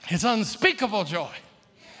 It's unspeakable joy.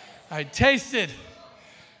 I tasted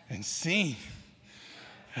and seen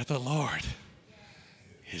that the Lord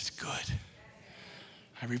is good.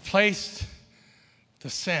 I replaced the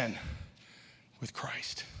sin with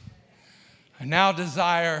Christ. I now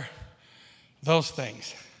desire those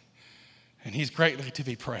things, and he's greatly to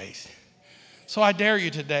be praised. So I dare you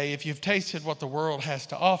today, if you've tasted what the world has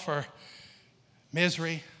to offer,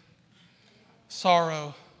 misery,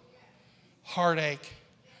 sorrow, heartache,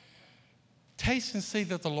 taste and see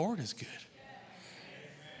that the Lord is good.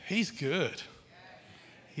 He's good.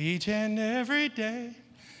 Each and every day.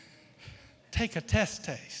 Take a test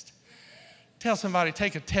taste. Tell somebody,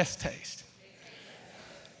 take a test taste.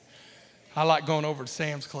 I like going over to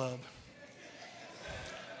Sam's Club.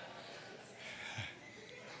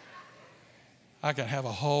 I can have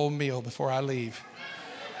a whole meal before I leave.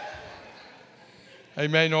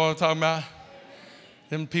 Amen, you know what I'm talking about?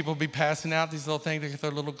 Them people be passing out these little things. They get their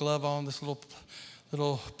little glove on, this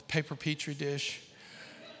little paper Petri dish.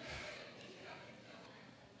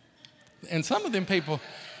 And some of them people,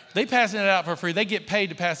 they passing it out for free. They get paid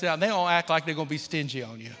to pass it out, and they don't act like they're going to be stingy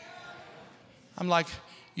on you. I'm like,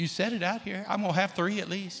 you set it out here. I'm going to have 3 at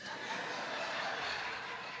least.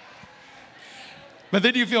 But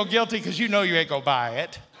then you feel guilty because you know you ain't going to buy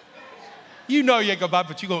it. You know you ain't going to buy it,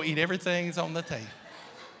 but you're going to eat everything that's on the table.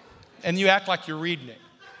 And you act like you're reading it.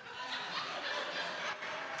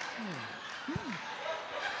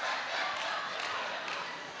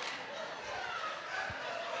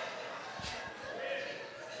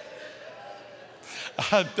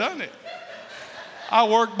 I've done it. I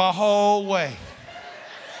worked my whole way.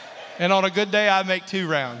 And on a good day, I make 2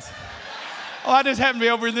 rounds. Oh, I just happened to be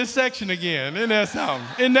over in this section again. Isn't that something?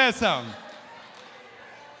 Isn't that something?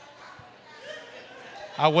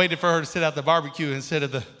 I waited for her to sit out the barbecue instead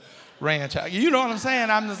of the ranch. You know what I'm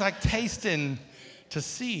saying? I'm just like tasting to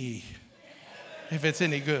see if it's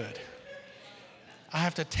any good. I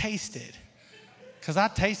have to taste it because I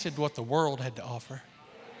tasted what the world had to offer.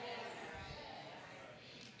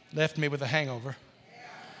 Left me with a hangover.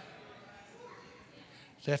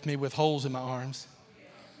 Left me with holes in my arms.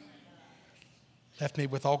 Left me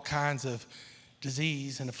with all kinds of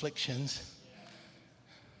disease and afflictions.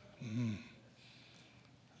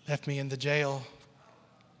 Left me in the jail.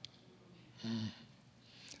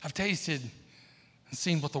 I've tasted and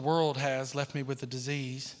seen what the world has, left me with the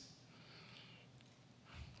disease.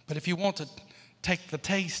 But if you want to take the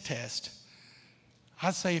taste test,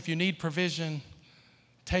 I'd say if you need provision,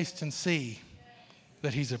 taste and see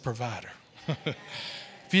that he's a provider.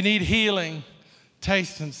 If you need healing,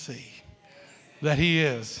 taste and see that he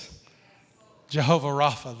is Jehovah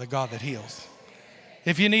Rapha, the God that heals.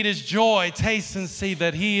 If you need his joy, taste and see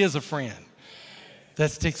that he is a friend that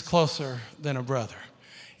sticks closer than a brother.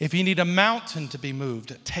 If you need a mountain to be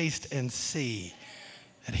moved, taste and see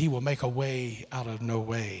that he will make a way out of no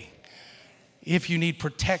way. If you need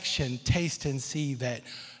protection, taste and see that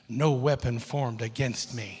no weapon formed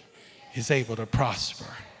against me is able to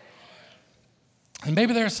prosper. And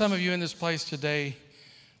maybe there are some of you in this place today,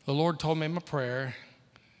 the Lord told me in my prayer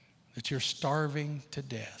that you're starving to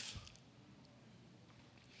death.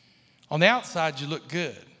 On the outside, you look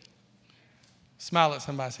good. Smile at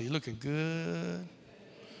somebody and say, you're looking good.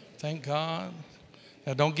 Thank God.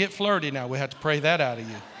 Now, don't get flirty now. We have to pray that out of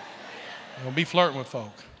you. Don't be flirting with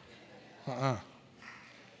folk. On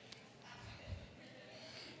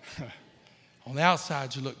the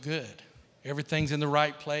outside, you look good. Everything's in the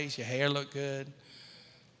right place. Your hair look good.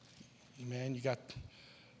 Man, you got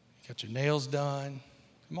your nails done.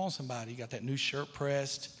 Come on, somebody. You got that new shirt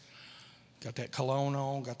pressed. Got that cologne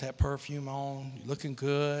on. Got that perfume on. You're looking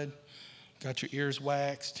good. Got your ears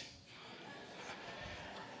waxed.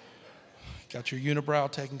 Got your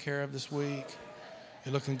unibrow taken care of this week.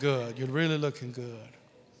 You're looking good. You're really looking good.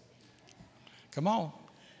 Come on.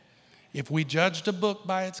 If we judged a book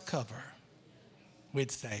by its cover,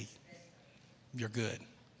 we'd say, you're good.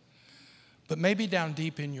 But maybe down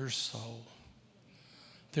deep in your soul,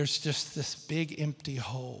 there's just this big empty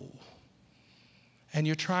hole. And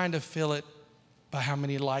you're trying to fill it by how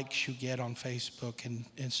many likes you get on Facebook and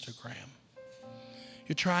Instagram.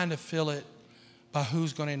 You're trying to fill it by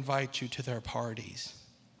who's going to invite you to their parties.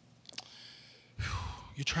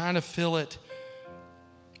 You're trying to fill it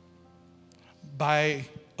by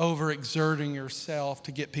overexerting yourself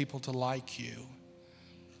to get people to like you.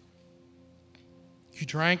 You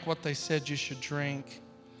drank what they said you should drink.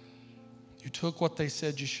 You took what they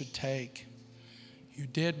said you should take. You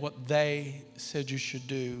did what they said you should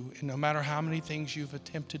do. And no matter how many things you've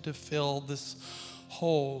attempted to fill this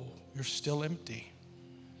hole, you're still empty.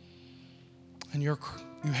 And you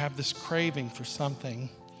have this craving for something,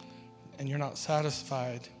 and you're not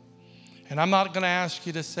satisfied. And I'm not going to ask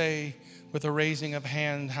you to say with a raising of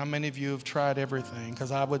hand how many of you have tried everything,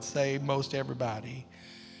 because I would say most everybody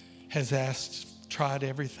has tried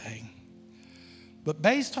everything. But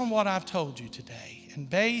based on what I've told you today, and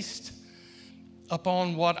based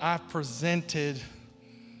upon what I've presented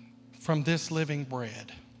from this living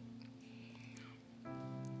bread,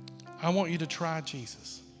 I want you to try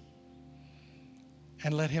Jesus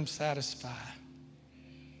and let him satisfy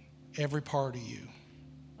every part of you.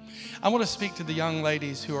 I want to speak to the young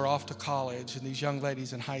ladies who are off to college and these young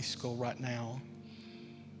ladies in high school right now.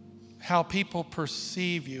 How people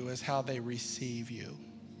perceive you is how they receive you.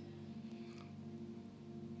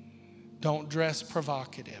 Don't dress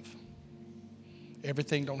provocative.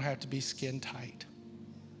 Everything don't have to be skin tight.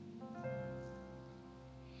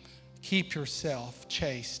 Keep yourself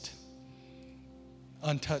chaste,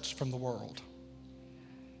 untouched from the world.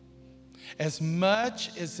 As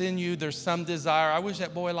much as in you there's some desire, I wish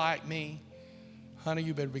that boy liked me. Honey,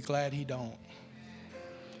 you better be glad he don't.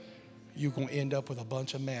 You're going to end up with a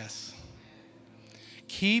bunch of mess.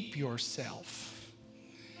 Keep yourself,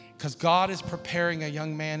 because God is preparing a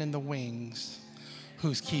young man in the wings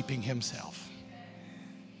who's keeping himself.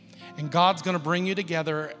 And God's going to bring you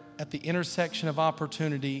together at the intersection of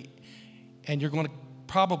opportunity, and you're going to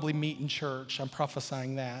probably meet in church. I'm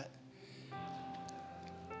prophesying that.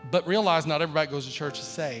 But realize not everybody goes to church is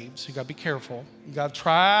saved, so you got to be careful. You got to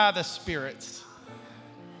try the spirits.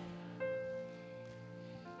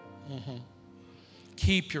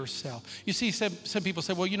 Keep yourself. You see, some people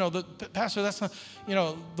say, well, Pastor, that's not,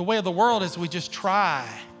 the way of the world is we just try.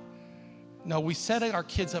 No, we set our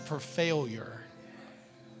kids up for failure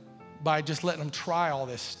by just letting them try all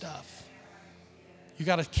this stuff. You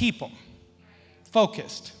got to keep them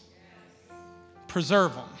focused,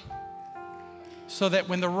 preserve them, so that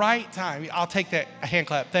when the right time, I'll take that, a hand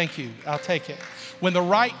clap, thank you, I'll take it. When the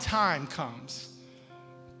right time comes,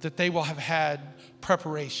 that they will have had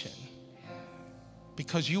preparation,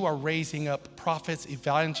 because you are raising up prophets,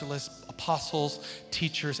 evangelists, apostles,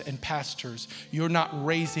 teachers, and pastors. You're not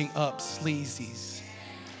raising up sleazies.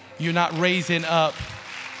 You're not raising up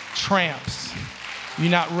tramps.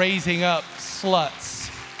 You're not raising up sluts.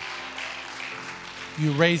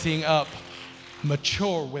 You're raising up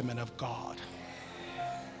mature women of God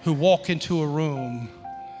who walk into a room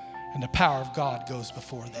and the power of God goes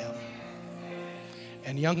before them.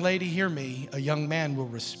 And young lady, hear me, a young man will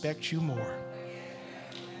respect you more.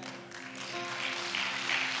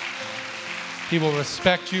 He will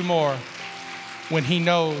respect you more when he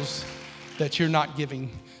knows that you're not giving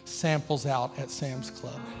samples out at Sam's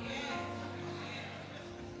Club.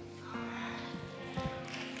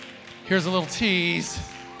 Here's a little tease.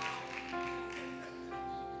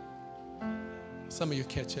 Some of you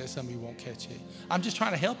catch it, some of you won't catch it. I'm just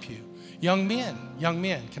trying to help you. Young men,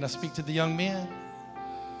 can I speak to the young men?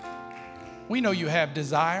 We know you have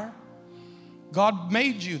desire. God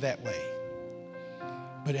made you that way.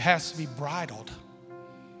 But it has to be bridled.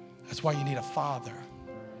 That's why you need a father.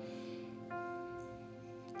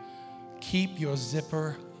 Keep your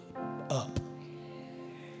zipper up.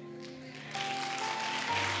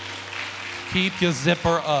 Keep your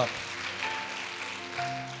zipper up.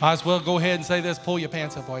 Might as well go ahead and say this, pull your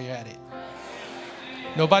pants up while you're at it.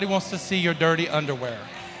 Nobody wants to see your dirty underwear.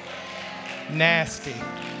 Nasty.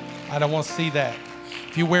 I don't want to see that.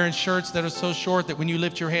 If you're wearing shirts that are so short that when you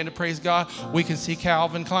lift your hand to praise God, we can see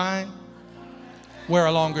Calvin Klein, wear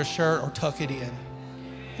a longer shirt or tuck it in.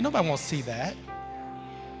 Nobody wants to see that.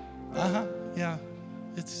 Yeah.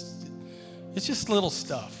 It's just little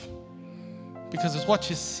stuff. Because it's what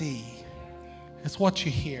you see. It's what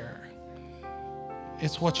you hear.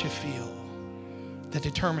 It's what you feel that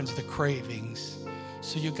determines the cravings.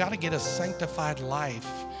 So you got to get a sanctified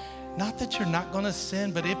life. Not that you're not going to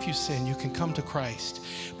sin, but if you sin, you can come to Christ.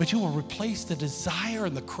 But you will replace the desire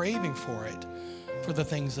and the craving for it for the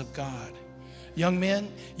things of God. Young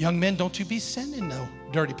men, don't you be sending no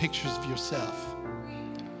dirty pictures of yourself.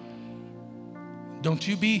 Don't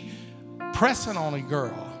you be pressing on a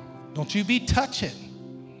girl. Don't you be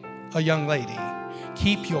touching a young lady.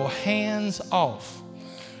 Keep your hands off.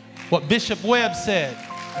 What Bishop Webb said.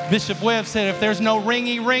 Bishop Webb said, if there's no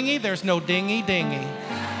ringy, there's no dingy.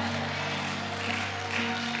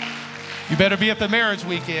 You better be at the marriage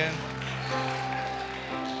weekend.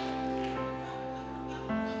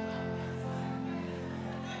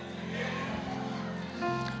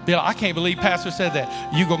 Bill, I can't believe Pastor said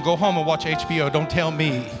that. You gonna go home and watch HBO. Don't tell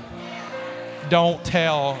me. Don't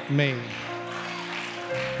tell me.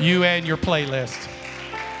 You and your playlist.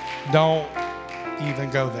 Don't even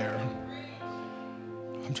go there.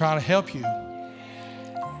 I'm trying to help you.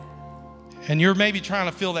 And you're maybe trying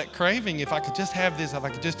to feel that craving. If I could just have this, if I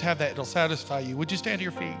could just have that, it'll satisfy you. Would you stand to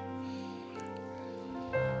your feet?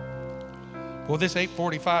 Well, this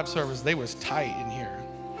 8:45 service, they was tight in here.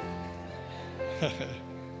 I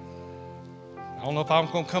don't know if I'm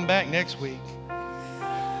going to come back next week.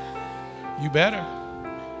 You better.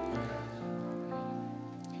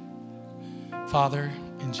 Father,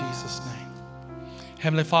 in Jesus' name.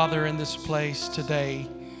 Heavenly Father, in this place today,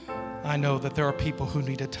 I know that there are people who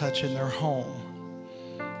need a touch in their home,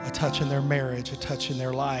 a touch in their marriage, a touch in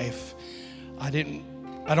their life. I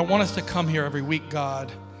don't want us to come here every week,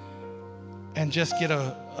 God, and just get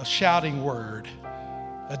a shouting word,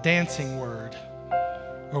 a dancing word,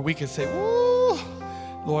 where we can say, woo,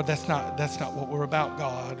 Lord, that's not what we're about,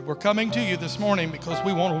 God. We're coming to you this morning because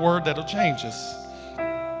we want a word that'll change us.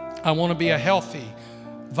 I want to be a healthy,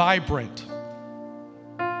 vibrant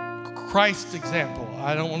Christ example.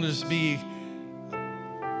 I don't want to just be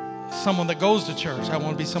someone that goes to church. I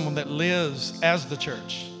want to be someone that lives as the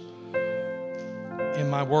church in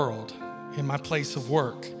my world, in my place of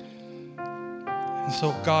work. And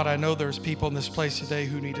so, God, I know there's people in this place today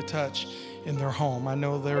who need a touch in their home. I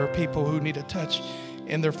know there are people who need a touch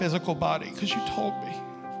in their physical body because you told me.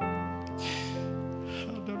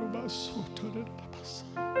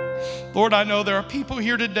 Lord, I know there are people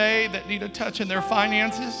here today that need a touch in their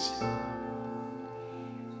finances.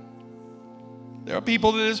 There are people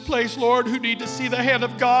in this place, Lord, who need to see the hand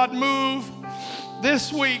of God move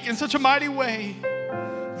this week in such a mighty way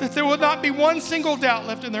that there will not be one single doubt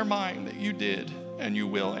left in their mind that you did and you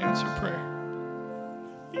will answer prayer.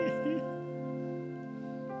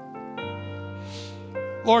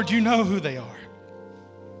 Lord, you know who they are.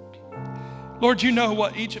 Lord, you know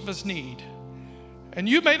what each of us need. And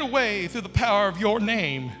you made a way through the power of your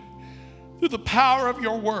name, through the power of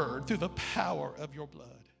your word, through the power of your blood.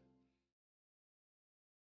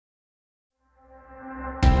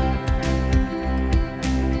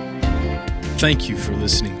 Thank you for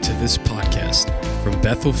listening to this podcast from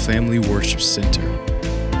Bethel Family Worship Center.